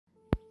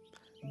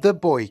The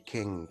Boy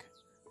King,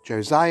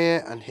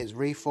 Josiah and his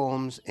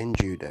reforms in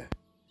Judah.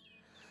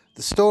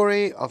 The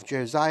story of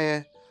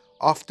Josiah,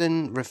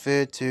 often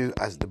referred to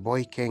as the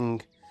Boy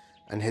King,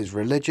 and his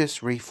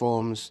religious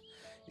reforms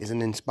is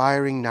an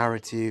inspiring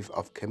narrative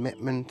of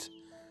commitment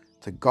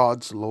to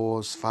God's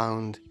laws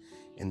found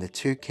in the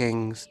 2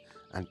 Kings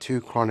and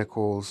 2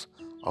 Chronicles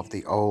of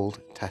the Old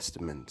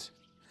Testament.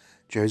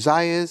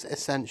 Josiah's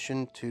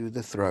ascension to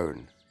the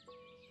throne.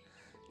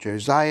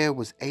 Josiah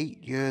was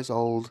 8 years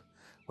old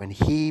when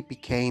he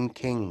became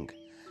king,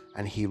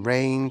 and he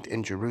reigned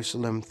in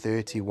Jerusalem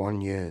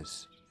 31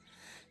 years.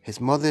 His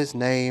mother's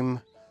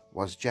name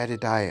was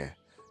Jedidiah,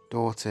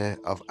 daughter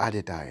of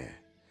Adidiah.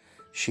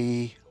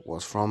 She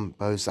was from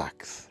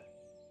Bozakth.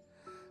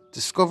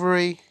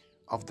 Discovery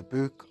of the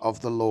Book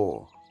of the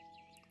Law.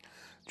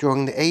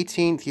 During the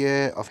 18th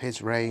year of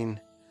his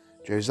reign,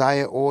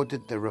 Josiah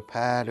ordered the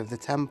repair of the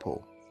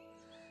temple.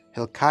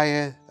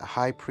 Hilkiah, the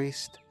high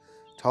priest,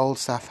 told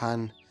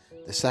Shaphan,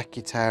 the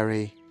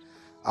secretary,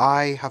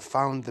 "I have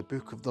found the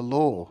book of the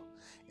law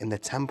in the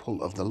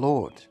temple of the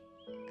Lord."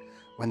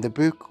 When the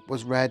book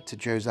was read to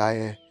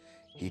Josiah,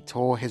 he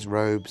tore his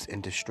robes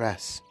in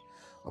distress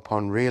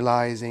upon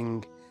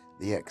realizing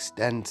the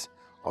extent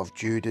of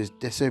Judah's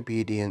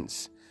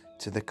disobedience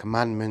to the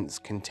commandments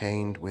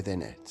contained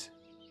within it.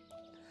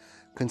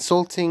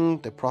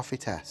 Consulting the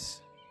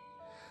prophetess.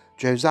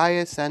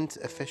 Josiah sent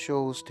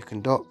officials to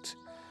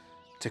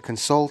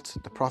consult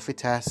the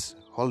prophetess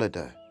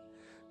Huldah,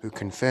 who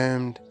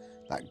confirmed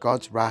that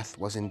God's wrath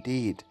was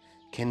indeed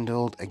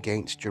kindled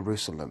against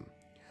Jerusalem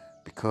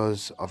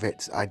because of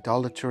its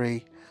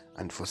idolatry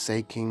and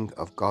forsaking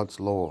of God's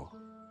law.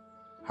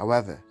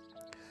 However,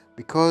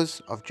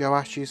 because of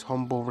Joash's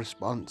humble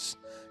response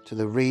to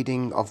the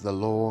reading of the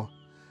law,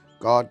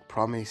 God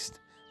promised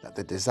that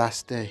the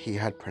disaster he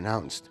had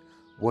pronounced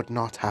would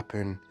not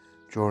happen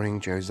during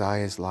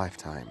Josiah's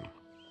lifetime.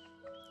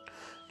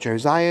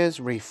 Josiah's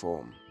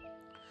reform.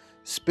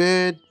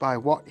 Spurred by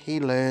what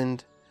he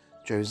learned,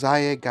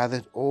 Josiah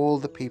gathered all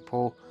the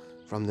people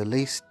from the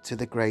least to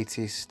the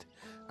greatest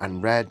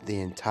and read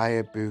the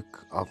entire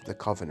book of the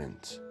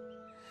covenant.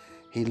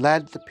 He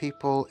led the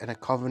people in a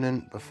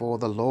covenant before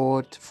the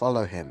Lord to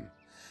follow him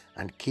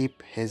and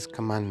keep his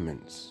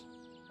commandments.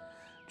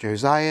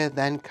 Josiah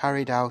then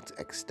carried out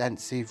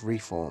extensive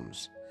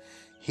reforms.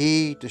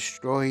 He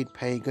destroyed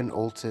pagan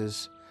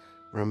altars,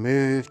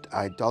 removed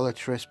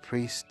idolatrous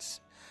priests,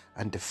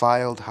 and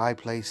defiled high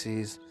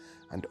places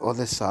and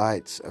other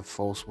sites of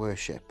false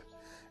worship,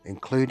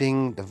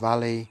 including the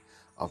valley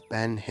of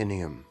Ben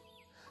Hinnom,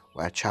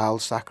 where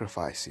child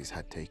sacrifices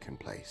had taken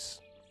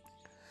place.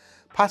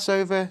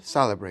 Passover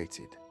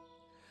celebrated.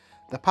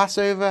 The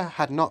Passover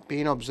had not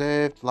been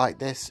observed like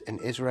this in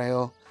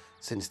Israel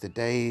since the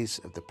days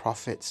of the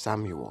prophet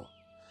Samuel,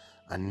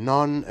 and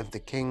none of the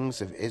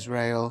kings of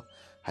Israel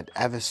had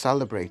ever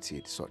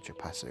celebrated such a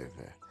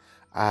Passover,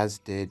 as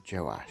did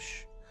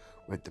Joash,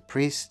 with the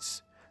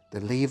priests,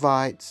 the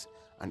Levites,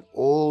 and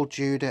all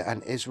Judah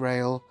and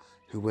Israel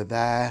who were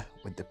there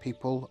with the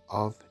people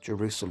of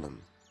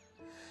Jerusalem.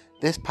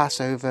 This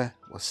Passover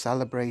was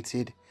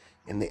celebrated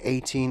in the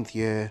 18th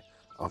year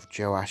of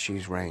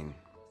Joash's reign.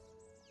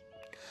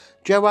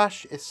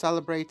 Joash is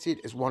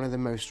celebrated as one of the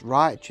most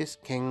righteous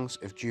kings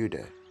of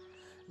Judah,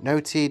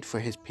 noted for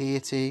his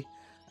piety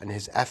and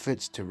his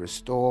efforts to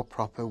restore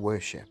proper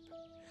worship.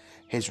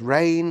 His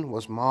reign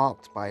was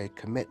marked by a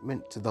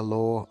commitment to the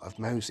law of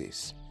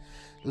Moses,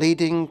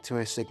 leading to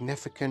a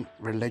significant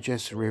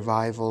religious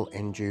revival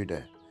in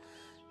Judah.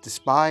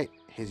 Despite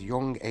his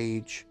young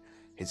age,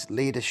 his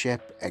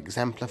leadership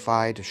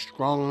exemplified a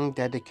strong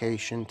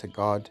dedication to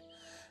God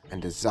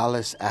and a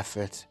zealous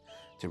effort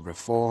to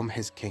reform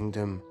his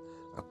kingdom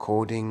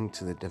according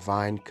to the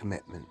divine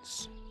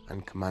commitments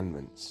and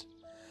commandments.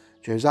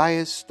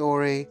 Josiah's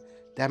story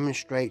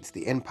demonstrates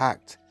the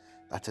impact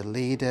that a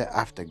leader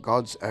after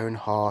God's own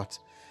heart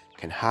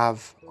can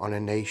have on a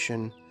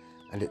nation,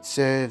 and it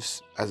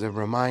serves as a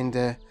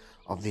reminder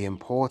of the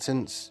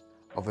importance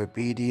of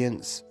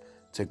obedience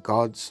to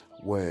God's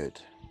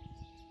word.